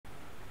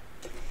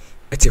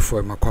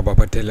84 Makwaba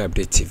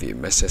Likee TV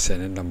Mensah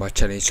and number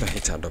challenge to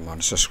hit and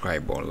man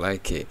subscribe or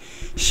like it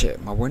share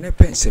my one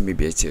pen send me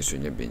be so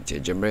you been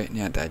jemre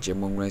near that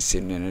jemon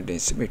sin and then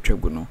symmetry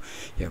guno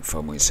yam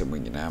family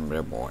someone in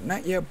amrebo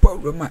not yet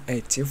Bawumia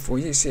 84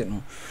 years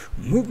no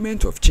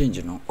movement of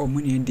change no or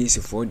money in this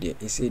for the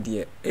is a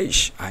dear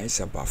age I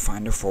about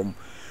find form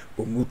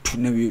umutu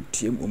na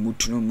team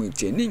umutu no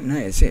mutening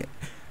na say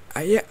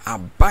aye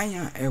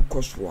abanya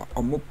ekoswa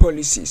omo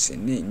policies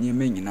ne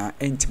nyeme nyina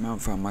entima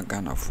mfa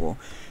magana fo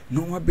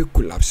no wa be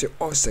collapse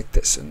all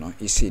sectors no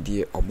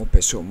isedi omo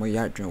pese omo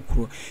ya adwen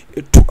kuro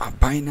etu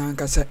abanya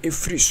ankasa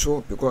efri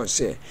so because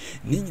say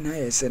ni nyina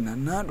yese na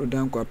nado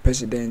dankwa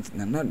president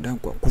na nado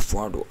dankwa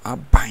kufuado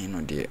abanya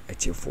no de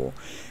atifo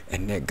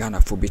ene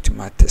Ghana fo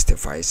bitima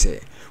testify say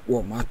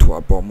wo mato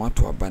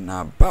aba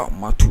na ba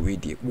mato we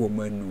de wo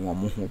manu wo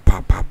mo ho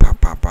pa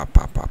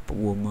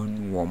wo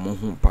manu wo mo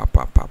ho pa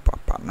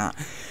na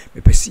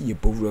me pesi ye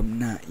bowram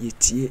na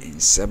yetie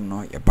ensem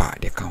no ye ba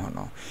de ka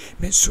hono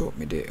me so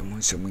me de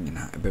ensem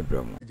nyina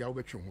ebebra mu ja wo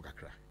betwe ho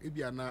kakra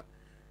ebia na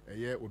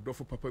ye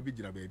odofo papa bi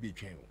gina ba bi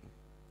twen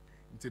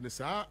nti ne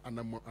saa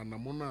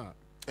anamo na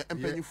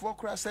empanyifo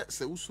kra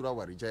se usura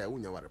ware ja ya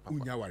unya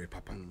ware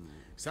papa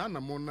saa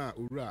anamo na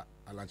owura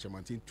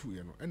alanchemantin 2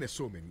 ye no ene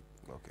so many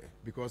okay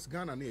because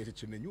Ghana na ye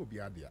chechire na obi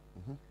adea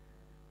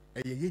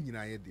ye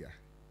nyina ye dea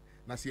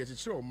na se ye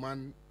chechire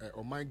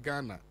oman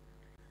Ghana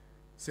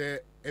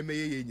se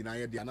emeye ye nyina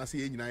ye de na se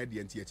ye nyina ye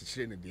de nti ye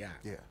chechire ne de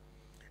yeah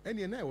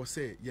ene na wo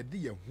se ye de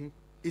ye ho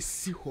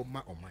esi ho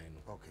ma oman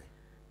no okay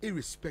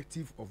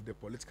irrespective of the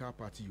political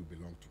party you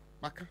belong to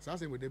maka sa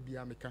se we de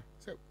bia meka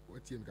se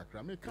watie me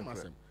kakra me kama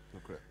sem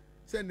okay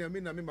se na me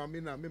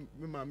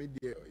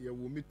de ye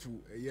wo me to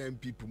ye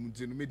MP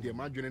pumti no me de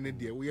madwene ne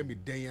de wo ye me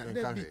dan ya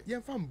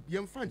ye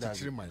mfa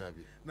chechire man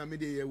na me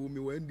de ye wo me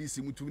wa NDC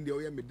mutu de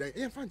wo ye me dan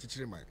ye mfa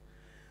chechire man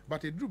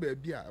but e dru ba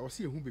bia o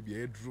se ye hu be bia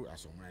ye dru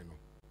asoman no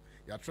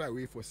ya try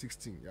way for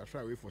 16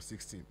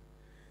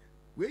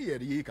 we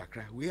ye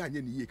kakra we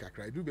anye ni ye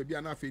kakra do baby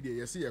na afedi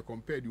ye say ye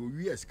compare the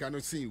US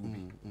can see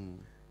ubi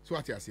so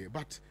what I say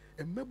but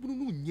emabunu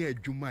no nye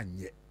adwuma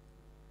nye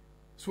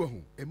so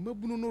hu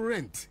emabunu no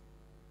rent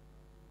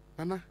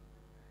ana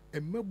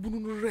emabunu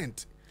no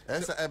rent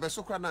esa ebe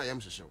so kra na yam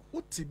hwehwe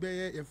uti be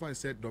ye fan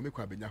say do me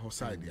kwa benya ho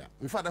side ya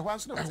in fact the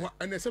ones no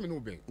and say me no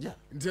ben yeah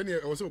ntene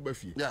e wo say oba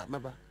fie yeah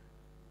meba.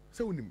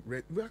 So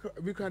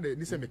we can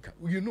nisemeka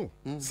you know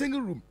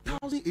single room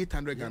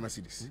 1,800 Ghana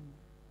cedis.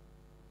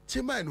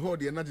 Chema and hold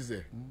the not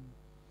there.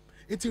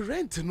 It's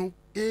rent no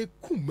e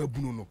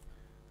kumabunu no.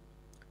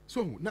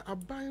 So na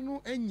abai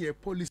no enye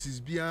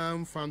policies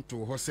biam fan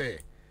to ho say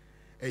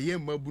eye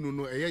mabunu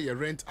no eye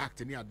rent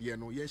act ni ade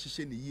no ye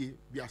hihye ne yie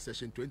bia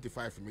section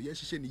 25 no ye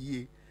hihye ne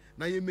yie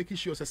na ye make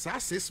sure say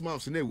 6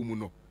 months na ewumu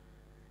no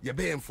ye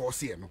be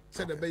enforce ye no.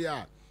 Said the be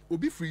ya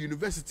obi free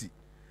university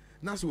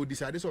na so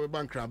decide so be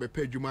bank be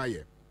pay dwuma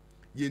ye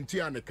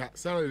yentua ne ka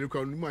salary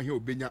record no ma he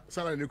obenya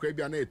salary record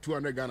bia na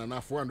 200 Ghana na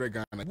 400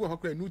 Ghana bu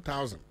hokra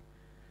 2000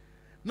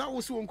 na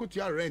wo se won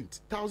kotua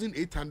rent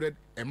 1,800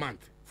 a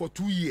month for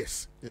 2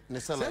 years ne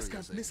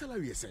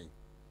salary is saying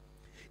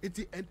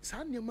it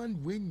san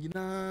man we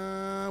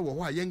nyina wo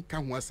ho a yenka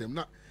ho asem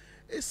na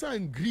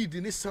esan greed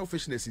ne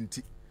selfishness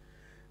nti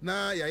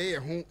na ye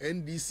ho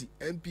NDC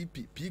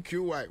MPP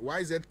PQY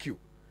YZQ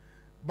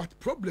but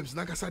problems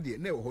na kasa de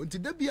na ho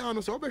nti da bia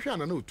no so obehwe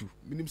ana na otu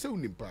minim se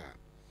unim pa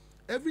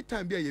every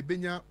time bia ye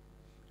benya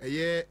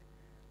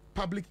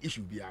public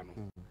issue bia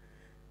no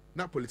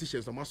na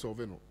politicians no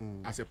solve no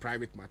as a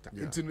private matter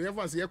nti no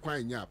ever say ye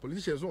kwan nya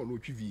politicians no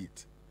twi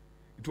it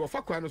to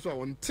ofa kwan no so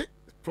won take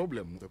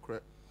problem the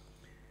correct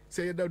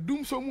say the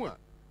doom so mu a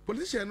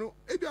politician no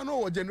e bia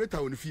no generator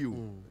on feel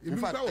in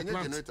fact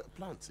generator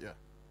plant yeah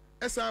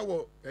esa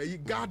wo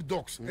guard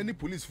dogs any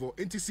police for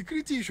anti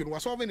security issue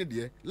was solving it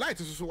there light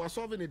so was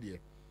solving it there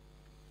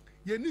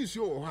ye news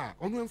yo ha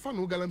onu emfa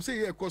no galam say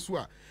ye koso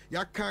a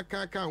ya ka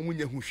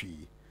onwunya hu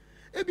hwe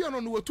e bia no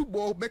no watu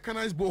ball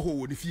mechanized ball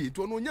hole ni fie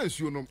to no nya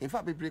nsuo no in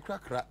fact be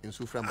krakra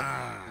nsuo from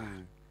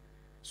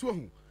so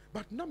hu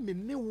but na me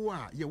ne wo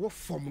a ye wo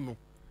form no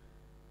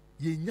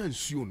ye nya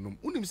nsuo no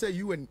unim say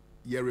you and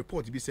your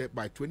report be said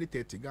by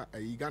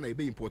 2030 Ghana e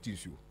be important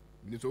nsuo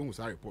so who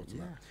say report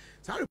yeah.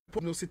 Sa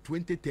report no say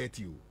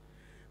 2030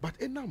 but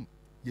enam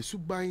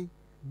yesuban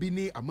bi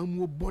ne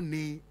amamuo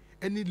bone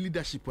any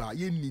leadership a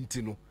ye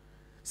ninti no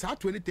sa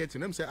 2030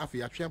 nam say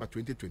afi atwe ba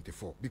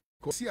 2024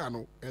 because here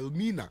no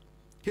Elmina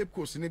Cape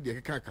Coast ne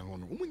de keka ho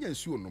no umunya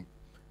nsuo no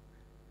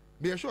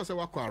be sure say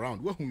wakọ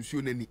around wa hu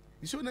nsuo nani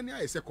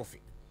aye say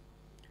coffee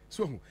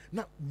so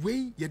na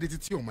we ye de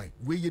tete oman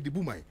we ye de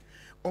buman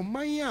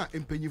oman a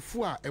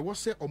empanyifo a ewo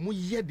se omo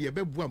ye de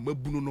bebu a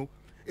mabunu no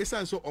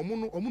esan so omo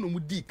no mu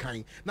di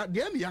kan na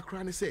de am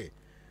yakra ne say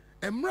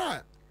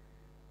emra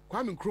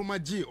Kwame Akroma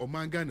G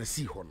oman Ghana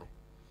si ho no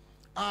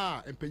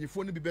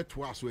empanyifo no bi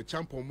beto aso e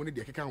champion mo ne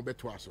de keka ho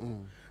beto aso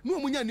no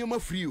omunya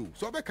neoma free o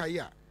so be kai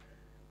a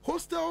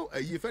hostel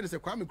ye friend say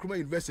Kwame Akroma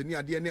University ni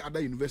ade ne other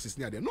universities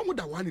ni ade no mu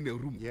da one in a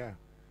room yeah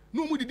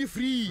no mu didi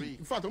free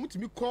in fact omo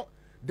timi call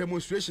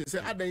demonstration say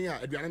adan ya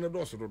aduane no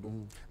do so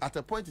do. At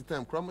a point in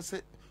time Akroma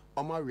say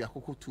Oma we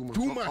akoko too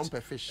much on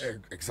per fish.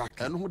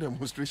 Exactly. And who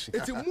demonstration.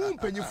 It's a moon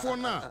penyifo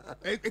na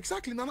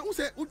exactly na wo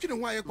say udwene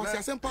ho aye kwase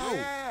asem pa o.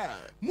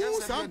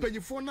 Mu sa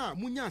penyifo na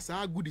munya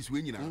sa goodies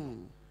we nyina.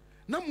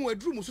 Na mo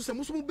aduru mu so se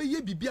mo so mo be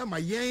ye bibia ma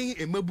yen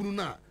emabunu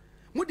na.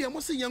 Mo de mo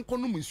se yen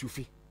kono mu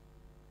nsufi.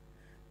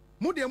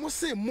 Mo de mo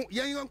se mo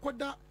yen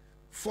koda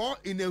 4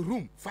 in a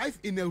room, 5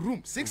 in a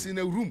room, 6 in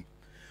a room.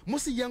 Mo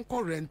se yen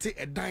ko rent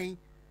a dine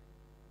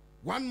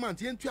 1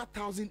 month yen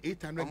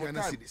 2,800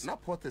 Ghana cedis. Na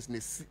porters ne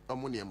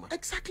amoniema.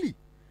 Exactly.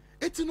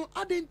 Eti no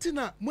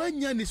adentina mo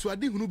anya ni so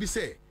ade hunu bi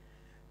se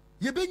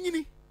ye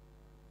benyini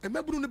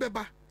emabunu no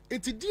beba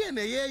enti die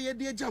na ye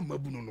de agya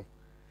mabunu no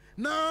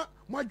na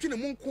mo adwene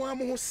mo nko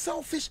am ho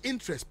selfish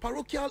interest,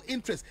 parochial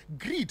interest,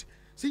 greed.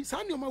 See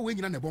sani oma we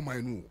nyina na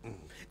boman no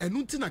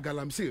enu ntina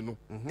galamsey no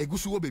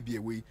egusu wo bebie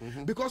we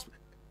because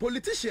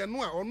politician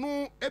no a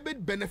ono ebe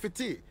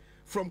benefit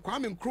from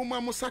Kwame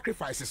Nkrumah mo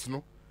sacrifices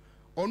no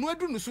ono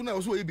adu no so na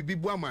also ye bibi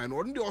bu aman no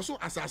ono de also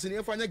asase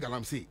ne fanya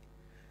galamsey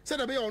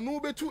said be ono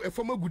betu e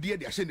forma gudie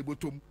de ahye ne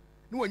botom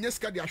ne wanya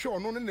sika de ahwe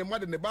ono ne ma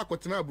de ne ba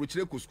akotena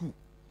abrochire ko school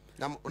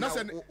na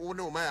se wo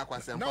ne o ma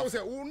yakwase na wo se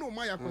wo no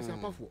ma yakwase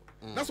apafo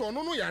na so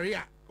ono no yare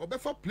a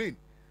obefa plane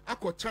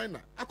akọ China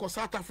akọ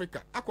South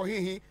Africa akọ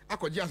hehe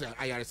akọ jia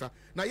ayaresa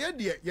na ye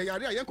de ye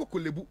yare a yenko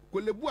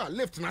kolebu a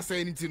left na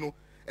say nti no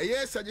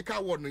eye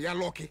surgical ward no ya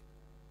lock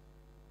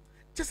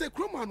chese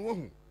Akroma no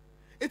hu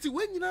eti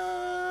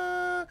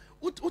wenyina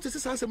utese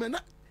sansem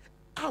na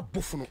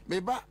abofo no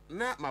meba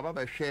na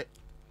mababa hwe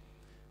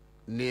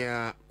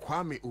ne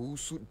Kwame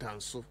Owusu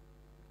danso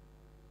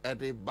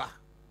ede ba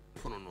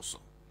pono no so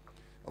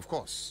of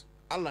course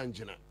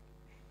Alanjina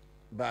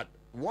but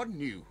what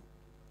new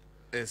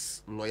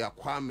is lawyer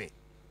Kwame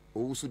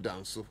Owusu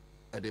danso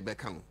ede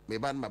bekan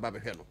meba na mababa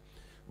hwe no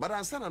but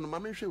ansana no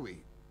mame hwe we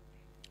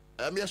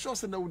me sure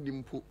say na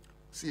wudimpo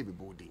see be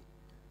body.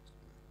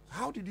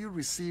 How did you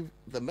receive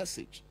the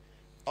message?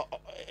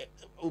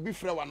 Obi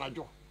fra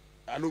wanajo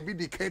and obi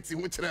dictate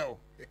which rel.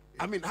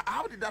 I mean,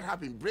 how did that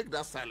happen? Break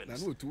that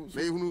silence. No, too.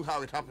 They know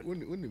how it happened.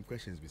 When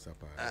questions be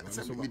sapa.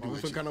 So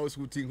can always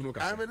think no.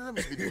 I mean,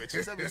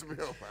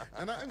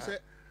 and I'm say,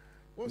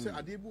 what say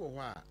adebu o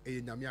ha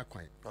e nyame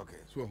akwan. Okay.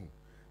 So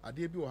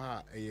adebu o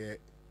ha e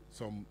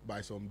some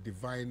by some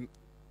divine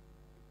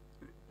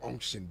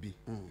unction be.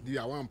 They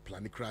are one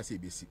plan crazy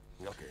ABC.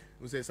 Okay.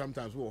 We say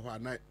sometimes we ho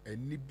na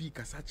any bi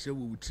kasa kire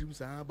we trim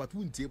sa but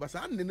we ntie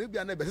basa an ne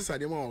bia na be sesa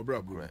de ma o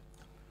bra bro.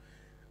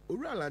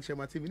 Owura la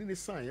chema TV ni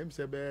sign em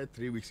say be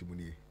 3 weeks mu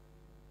ni.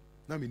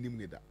 Na me nim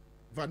ni da.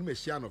 Va no me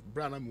share no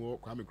bra na me wo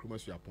Kwame Nkrumah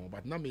su apon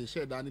but na me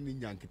share da ni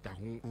nyankita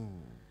ho.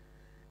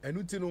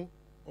 Enu ti no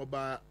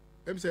oba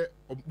em say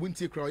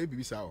wuntie kra o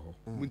bibi sa ho.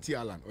 Wuntie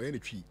Alan o ye ne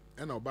twi.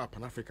 E na oba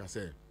Pan Africa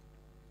say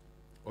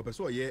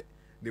obeso ye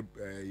the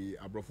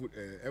abrofo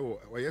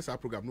yes our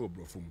program no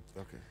abrofum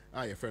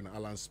okay your friend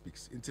Alan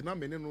speaks inti na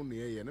me no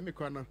ne na me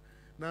kwa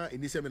na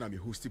initially na me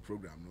host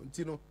program no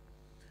inti no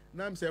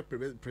na am say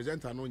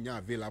presenter no nya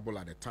available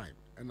at the time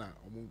and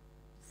omo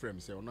frame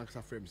say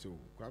onaksa frame say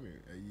Kwame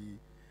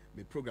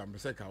me program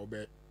say ka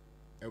obe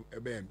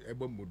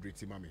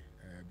moderate mama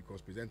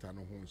because presenter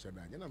no ho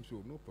shada nya am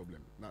so no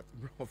problem na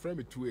frame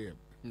me 2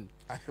 a.m.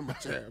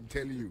 I'm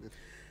telling you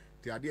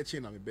the idea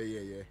chain na me be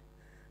yeah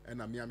and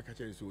I'm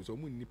catch so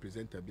many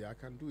presenter be I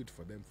can do it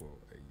for them for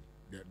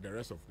the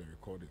rest of the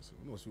recordings.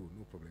 No, so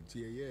no problem.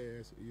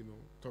 Yes, you know,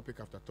 topic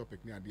after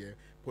topic, near the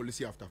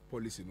policy after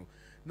policy. No,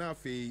 now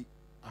I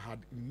had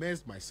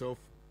immersed myself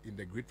in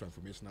the great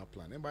transformational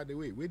plan. And by the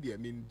way, where I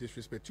mean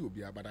disrespect to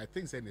be, but I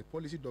think saying the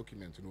policy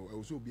document, you know,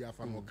 also be a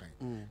fan more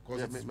kind.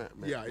 Because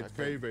it's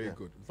very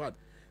good. In fact,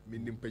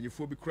 mean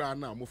penifo cry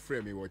now, more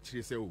frame me or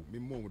say, oh, me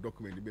more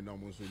document be now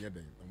most yeah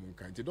then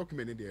kind. The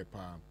document in the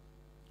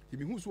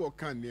Himi who's what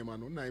can name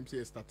and I'm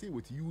say starting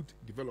with youth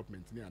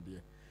development near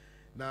there.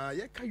 Now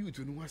ye can youth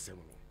no asem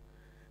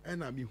no.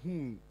 And I mean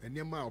who and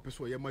yema or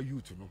person yema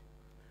youth no.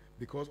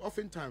 Because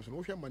oftentimes when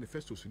we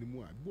manifestos ni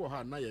mu a bo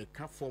ha na ye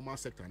ka formal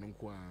sector no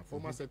kwa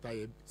formal sector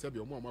ye sabi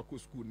omo amako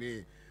school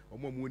ne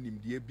omo mo nim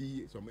de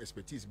bi some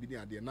expertise bi ne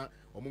ade na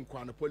omo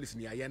kwa na policy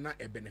ne aye na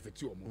e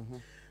benefit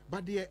omo.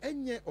 But the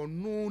enye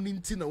ono ni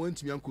nti na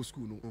wantimi anko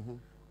school no.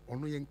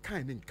 Ono yen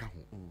kan ne nka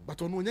ho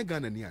but ono nya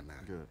Ghana ni ana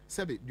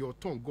sabe your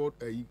tongue god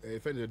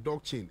friend the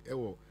dog chain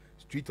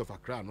street of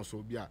Accra no so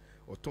bia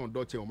or tongue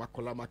dog chain o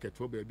makola market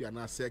for bia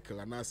na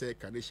circle na say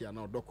Kanisha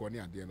na odoko ni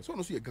ade no so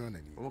no so ye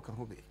Ghana ni o ka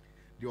ho be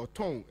your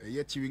tongue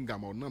ye chewing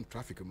gum or nam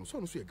traffic no so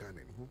no so ye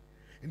Ghana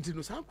ni nti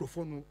no san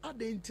crofo no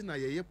ade nti na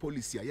ye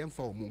policy a ye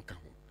mfa o mo nka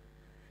ho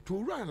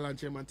to run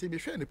lunch man te be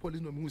hwe ne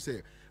police no mu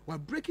say we are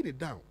breaking it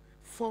down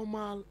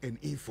formal and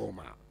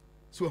informal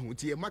so ho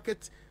ti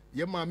market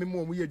ye ma me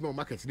mo ye dwuma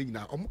market ni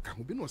nyina omo ka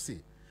ho bi no say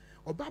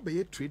oba be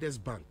ye traders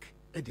bank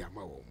e di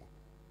ama wo mo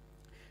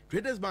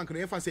traders bank no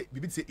ye fa say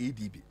bibi say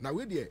ADB na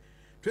we de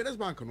traders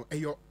bank no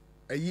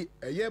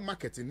eye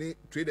market ni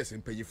traders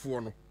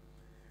mpanyifo no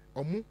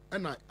omo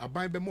na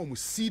aban be mo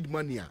seed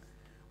money a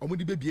omo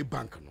di bebie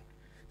bank no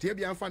Tie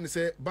bi anfa ne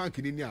say bank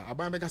ni ni a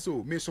aban beka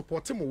so me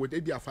support him with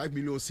maybe 5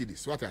 million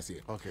cedis. What I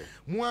say. Okay.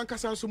 Mo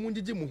ankasa so mo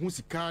ngige mo ho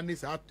sika ne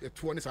sa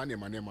eto ne sa ne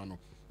manema no.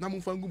 Na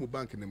mo fangu mo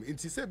bank nem.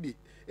 Nti se bi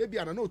ebi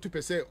ana no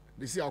 2%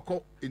 they say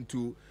I'll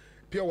into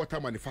pure water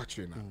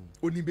manufacturing na.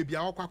 Oni bebi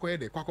akwa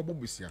de kwa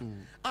bobusia.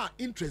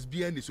 Interest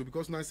bi any so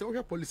because now say we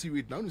have policy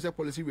rate now say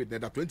policy rate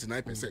that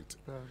 29%.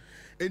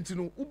 Enti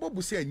no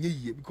ubobusia nye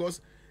yie because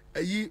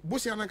ayi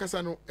bosia na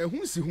kasa no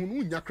ehun si hu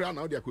no nya kra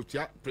na o de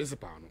akotua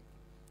principal no.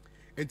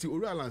 Enti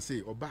Oralan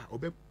say oba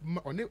obe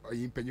one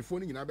impanyifo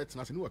ni nyina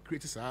betena se no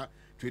create sa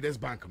traders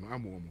bank no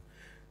amomo.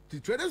 The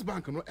traders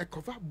bank no e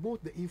cover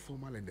both the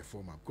informal and the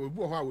formal. Ko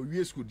bu ho a we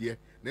wie school there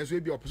na so e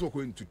bi opeso ko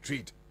into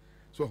trade.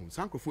 So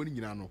sankofo ni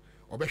nyina no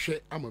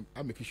obehwe am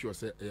make sure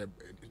say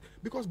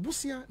because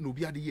busia no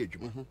bi ade ye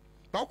adwuma.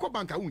 Ba ko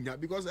bank a unya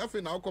because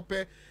afi na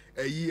okope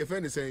yi e fe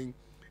ni saying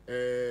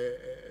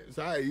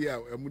sa yi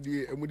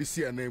emudi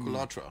sia na mu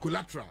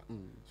collateral.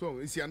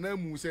 So sia na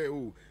mu say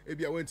oh e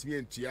bi a wantimi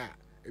entua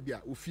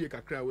ebia ofie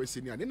kakra we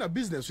seni na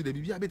business so de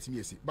bibia betimi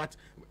esi but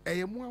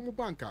mo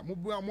banka mo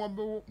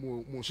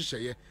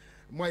hyehyeye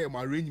mo aye mo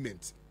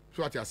arrangement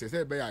so at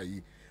say be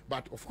yi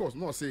but of course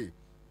no say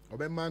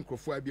obe man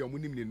krofo abia mo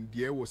nim ne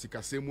de wo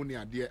sikase mu ne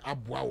ade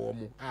aboa wo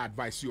mo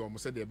advice you mo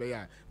say de be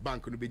ya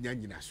bank no be nya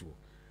nyina so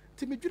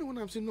ti me dwene when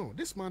I'm saying no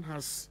this man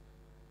has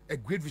a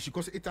great vision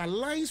because it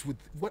aligns with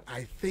what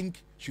I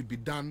think should be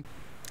done.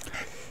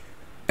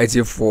 As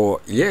if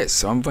for yes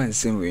something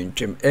same we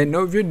dream and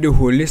now with the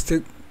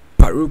holistic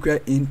parochial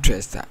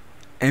interest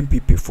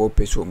MPP 4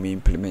 peso me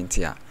implement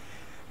here.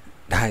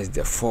 That is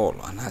the fall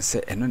and I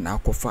say and now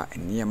kofa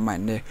near my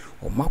ne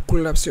or ma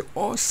collapse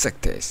all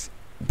sectors,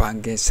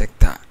 banking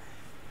sector,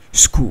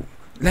 school,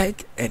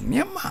 like and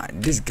near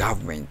this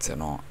government you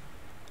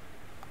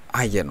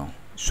know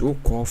so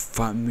called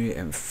family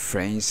and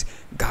friends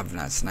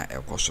governance na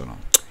ekosono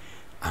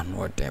and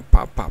what then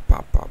papa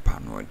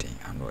no then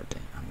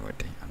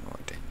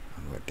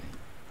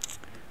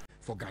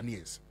for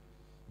Ghanaians.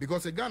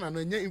 Because a Ghana no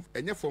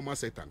any formal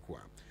sector nko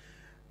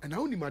and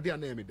now ni made na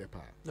me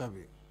depa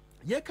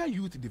yeka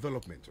youth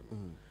development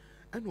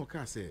and what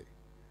can say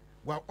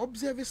while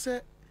observe say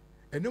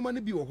and no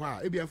man be wo ha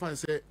e bi afan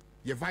say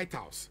ye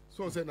vitals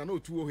so say na no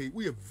tu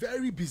we are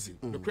very busy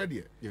the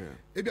credit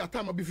e bi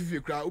atama be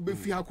fifie kra obe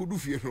fi akodu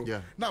fie no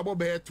na abo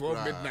be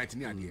 12 midnight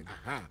ni ade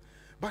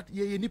but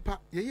ye nipa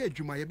ye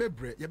adwuma ye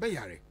bebre ye be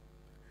yare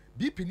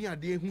BP ni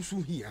ade hu su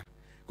hia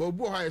ko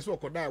bu ha so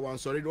koda wan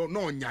sorry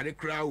no nyare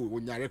kra o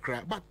nyare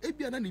kra but e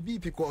bia na ni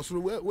BP ko so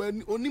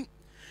onim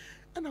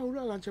ana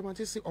ura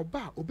lanchemate say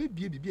oba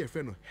obebie bibi e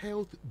fe no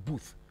health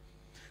booth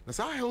na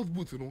sa health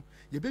booth no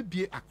ye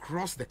bebie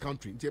across the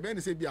country nti e be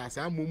ni say bia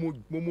sa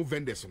momo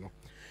vendors no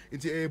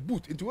nti e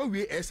booth nti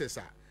we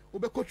SSR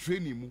obekọ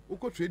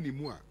training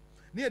mu a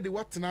na ye de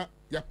watena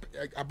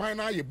aban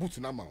na ye booth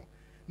na ma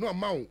no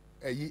amount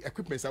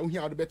equipment a wo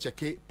hia be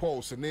check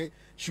pulse ne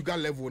sugar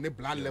level ne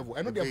blood level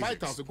and no the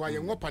vitals ko aye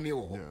ngopa ne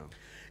wo ho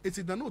it's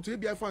na no to e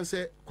bia fan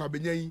say kwa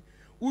benyan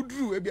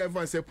udru e bia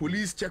fan say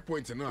police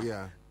checkpoint no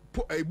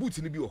a boot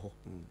ni bi wo ho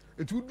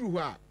enti udru ho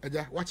a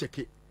aja wa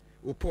check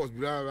o pulse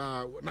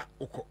bla na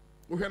okọ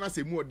wo hia na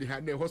say mu odi ha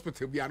na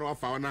hospital bia na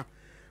wafa na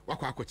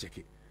wakọ akọ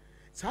check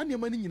sa ne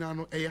mani nyina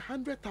no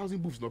 100,000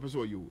 booths no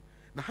person you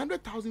na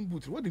 100,000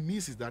 booths what it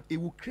means is that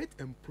it will create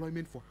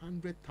employment for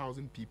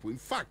 100,000 people. In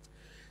fact,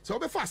 so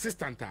for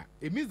assistant,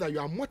 it means that you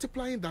are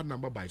multiplying that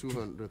number by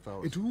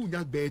 200,000. It will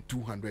not be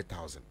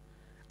 200,000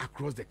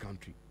 across the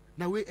country.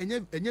 Now we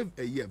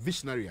a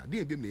visionary,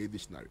 they be a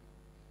visionary.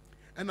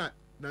 And I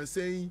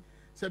saying,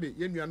 sabi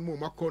you and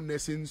more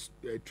nursing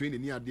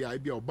training near the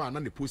idea of ban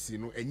and the pussy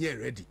no and you're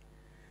ready.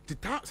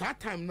 That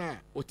time now,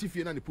 or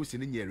Tiffy and the pussy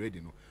in you're ready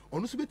no.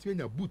 On also bet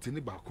me a boot in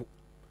the back.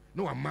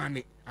 No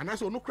money, and I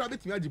saw no crab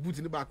it me the boot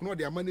in the back. No,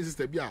 their money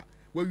system yeah.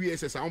 Where we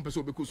assess our own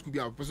person because could be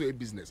our person a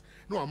business.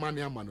 No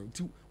money.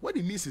 What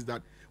it means is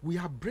that we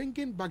are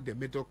bringing back the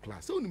middle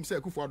class. So when say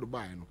go for the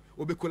buy no,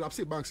 or be collapse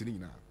banks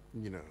in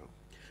you know.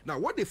 Now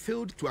what they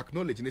failed to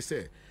acknowledge and they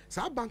say,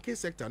 so our banking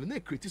sector and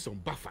they create some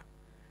buffer.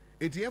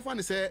 It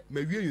everyone say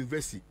me we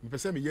university, me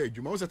person me year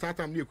juma. Was that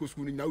time near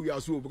school now we are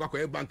so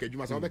because bank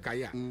juma so be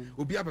kaya.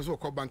 Obi a person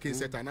call banking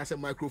sector and I say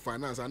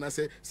microfinance and I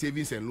say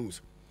savings and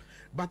loans.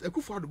 But a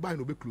for the buy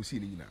no be close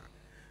in na.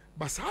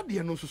 But sad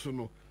no so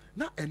no.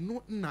 Na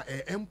eno na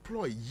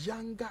employ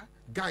younger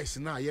guys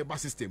na ye ba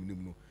system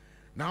no.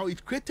 Now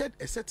it created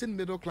a certain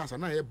middle class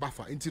and na ye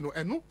buffer into no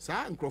eno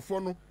sa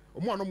nkrofo no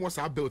omo no mo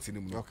sa belt ni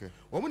mu. Okay.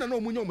 Omo na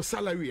omo nyom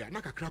salary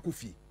na kakra ko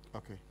fi.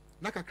 Okay.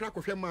 Na kakra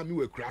ko hwe ma mi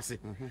we krase.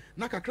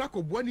 Na kakra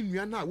ko boa ni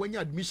nua na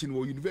wanya admission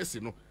wo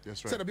university no.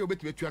 Say na be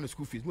obetime tua no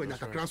school fees no anya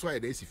kakra so aye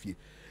da esifie.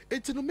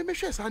 Enti no me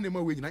hwe sa na ma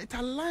we nyina it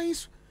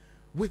aligns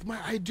with my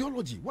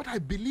ideology, what I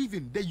believe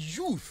in, the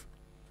youth.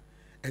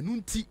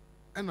 Enunti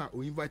and I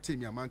invite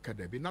me a man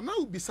kadabi.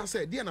 Now be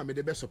say dear na me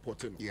the best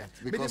supporting. Yeah,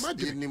 because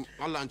in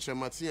all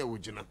anchamatia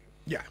wujina.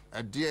 Yeah.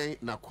 A dear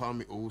na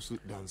kwame also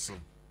dancing.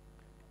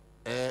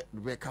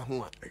 Rebecca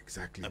Hoa.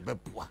 Exactly.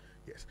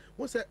 Yes.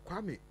 What's that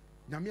kwame?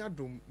 Nyame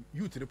adom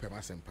youth no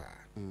pema sempa.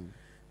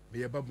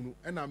 me babunu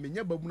na me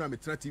nya babunu na me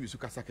tena TV so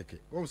kasa keke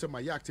won say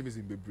my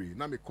activism bebre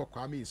na me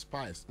Kwame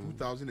Inspires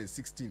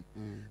 2016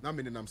 na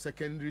me nam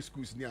secondary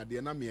schools near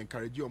there na me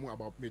encourage you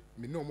about me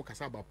know mo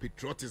kasa about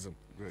patriotism.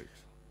 Great.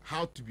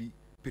 How to be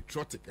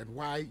patriotic and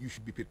why you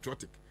should be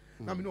patriotic.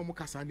 Now me know mo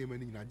kasa na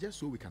many just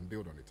so we can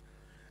build on it.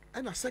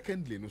 And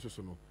secondly no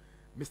so no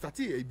Mr.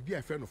 T be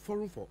a friend of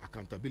Forum for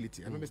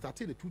Accountability and Mr.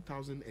 T in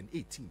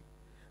 2018.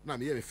 Now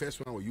me the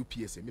first one or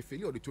UPSA me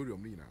fail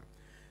auditorium ni na.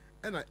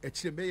 And a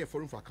chimbe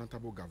Forum for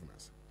Accountable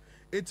Governance.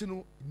 It's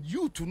no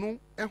you to know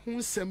a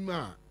nsɛm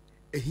a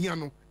ehia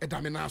no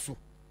edamena so.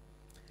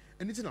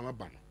 And it's na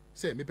maba no.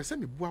 Say me pese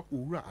me boa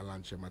owura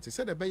alanche mate.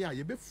 Say the beya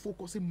ye be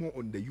focusing more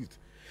on the youth.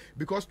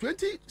 Because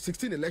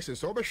 2016 elections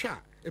so be sha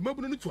e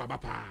mabu no to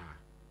abapa.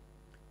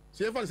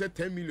 So if I say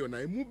 10 million na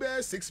e mu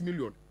be 6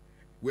 million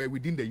were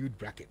within the youth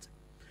bracket.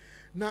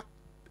 Now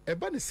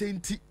eba ne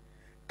senti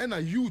and a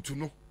youth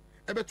no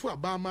ebe to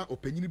abama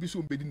opanyini bi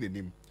so mbedi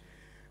nanim.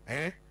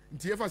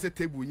 Nti if I say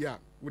table ya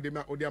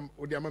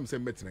odema say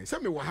metina say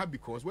me wa ha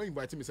because when you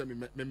invite me say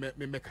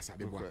me kasa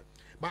be boa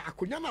but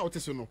akonya na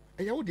wote so no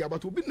e ya wo dia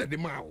but obi na de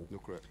ma wo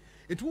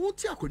it wo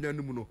ti akonya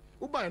no mu no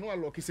wo ba no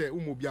alock say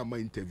umo bi ama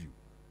interview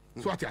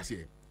so ati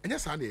ase enya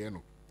sa na ye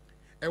no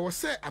e wo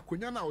say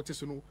akonya na wote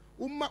so no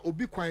umma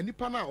obi kwan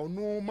nipa na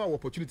ono ma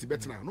opportunity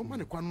betina no ma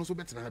ne kwan no so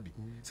betina bi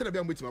say na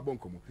bia mbetima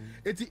bonkomo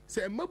eti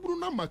say maburu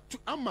na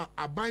ama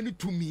aban ni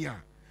tumi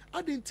a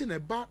adenti na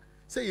ba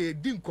say ye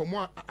din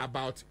komo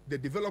about the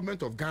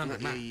development of Ghana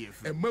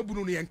and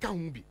mabunu no yanka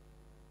hu bi.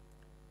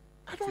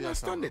 I don't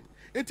understand it.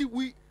 Eti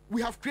we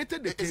have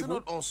created the table. Is it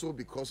not also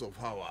because of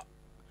how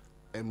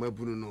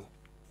mabunu no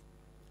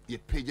ye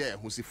peja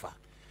hu sifa?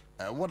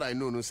 What I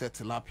know no say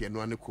tilapia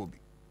no ane kobi.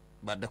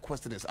 But the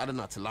question is, I don't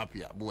know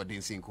tilapia, but we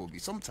didn't see kobi.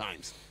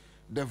 Sometimes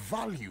the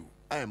value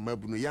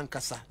mabunu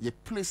yankasa ye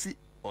place it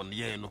on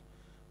ye no.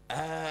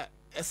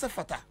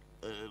 Esefata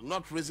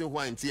not raising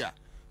why here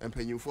and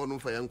penny for no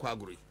for yankwa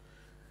agree.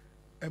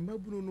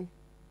 No,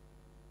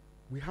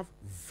 we have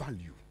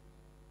value.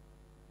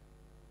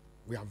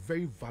 We are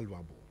very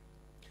valuable.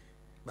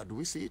 But do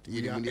we see it?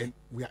 We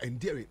are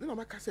endearing. No,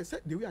 like I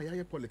said, the way I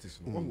hear politics,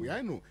 we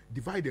are no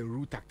divide and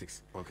rule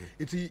tactics. Okay.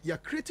 It's you are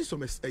creating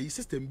some a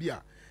system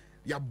here.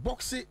 You are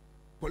boxing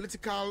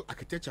political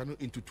architecture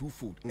into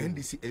two-fold.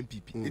 NDC,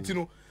 MPP. It's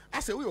I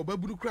say we are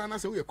babu crown. I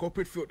say we are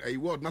corporate field. A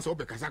word. I say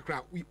we are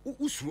kasakra.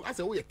 I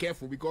say we are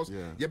careful because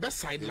you best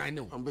sideline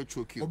now. I'm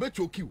choke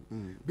you.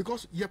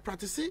 Because you are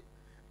practicing.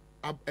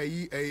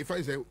 If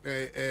I say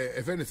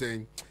if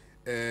anything,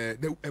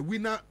 a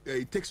winner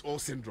takes all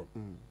syndrome.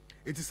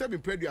 It is said in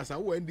Pendream as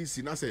who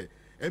NDC na say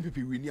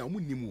MPP winia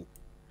omunimu.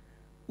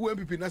 Who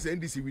MPP na say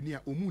NDC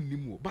winia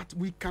omunimu. But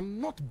we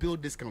cannot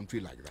build this country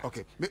like that.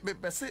 Okay,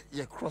 but say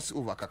you cross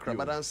over kakra.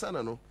 But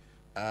ansana no,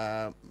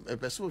 a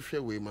person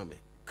share way mame.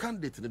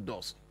 Candidate the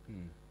doors.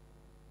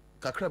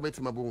 Kakra beti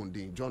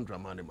mabundi John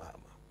Dramani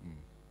Mahama,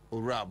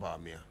 Ora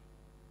Bawumia,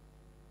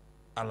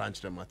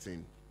 Alanche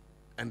Martin,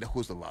 and the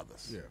host of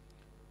others. Yeah.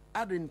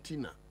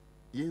 Argentina,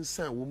 yen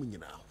san woman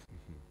now.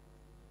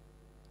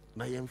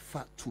 Na yen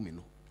fat 2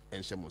 minutes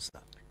and Shemosa.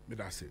 But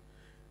that's it.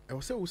 I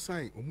was say we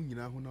sign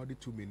Omunina who now the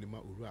 2 minutes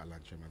Ura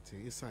Alanche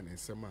Martin, his son and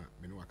Sema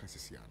Menuaka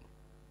Sisiano.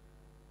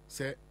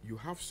 Say you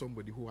have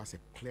somebody who has a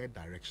clear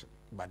direction.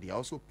 But they are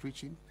also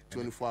preaching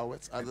 24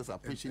 hours, others are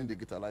preaching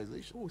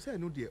digitalization. Oh, say I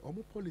know the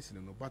almost policy,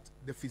 no, but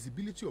the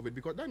feasibility of it,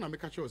 because then I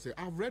make a sure say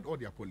I've read all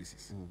their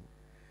policies.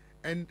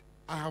 And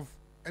I have,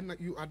 and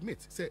you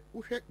admit, say,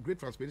 we have great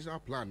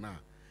transformational plan now.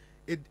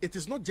 It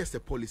is not just a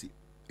policy,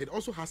 it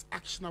also has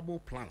actionable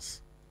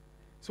plans.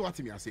 So what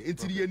I say,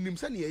 it's the nim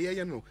sani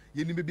ye no,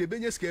 ye nim be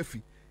benye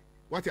scarefree.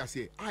 What I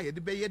say, ye de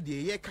be ye de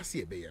ye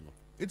kasi be no.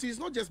 It is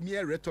not just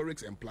mere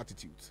rhetorics and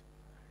platitudes.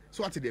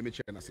 So what they make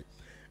sure say.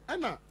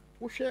 And now,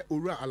 we share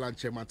Ora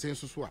Alanche Martin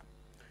so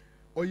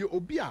or you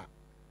obia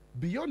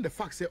beyond the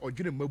fact say or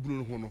june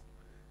mabunu no.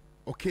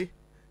 Okay,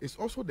 it's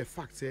also the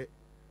fact say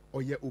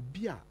or ye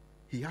obia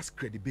he has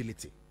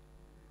credibility.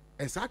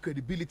 And that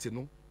credibility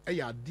no,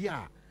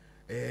 dia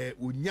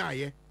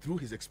unyaye through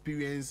his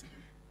experience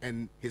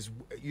and his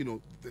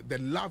the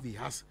love he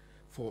has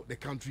for the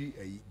country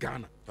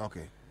Ghana.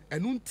 Okay.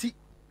 And unti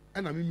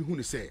and I mean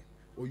who say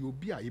or you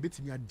be a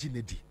betimi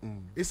aginedi.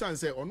 It's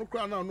say or no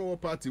crown no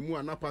party mu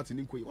and party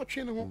in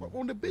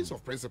on the base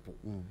of principle.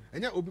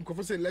 And ya open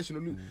conference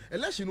election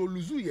or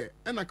lose ye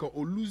and I can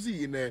lose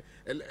in a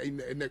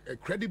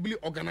credibly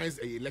organized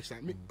election.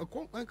 I mean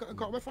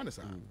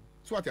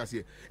so what I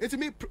say, it's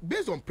me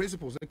based on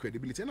principles and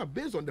credibility, and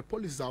based on the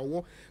policies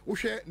we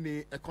share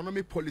the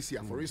economic policy,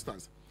 for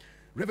instance,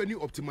 revenue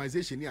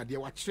optimization. Yeah, they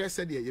what Share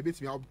said you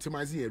bet me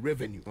optimizing a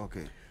revenue.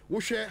 Okay.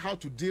 We share how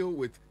to deal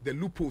with the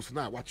loopholes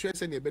now. What Share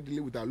said you better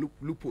deal with our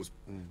loopholes.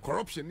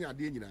 Corruption. Yeah,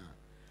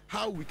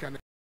 how we can.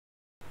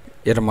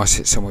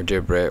 Yadamasi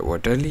Samojebre or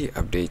Daily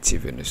Update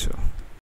TV.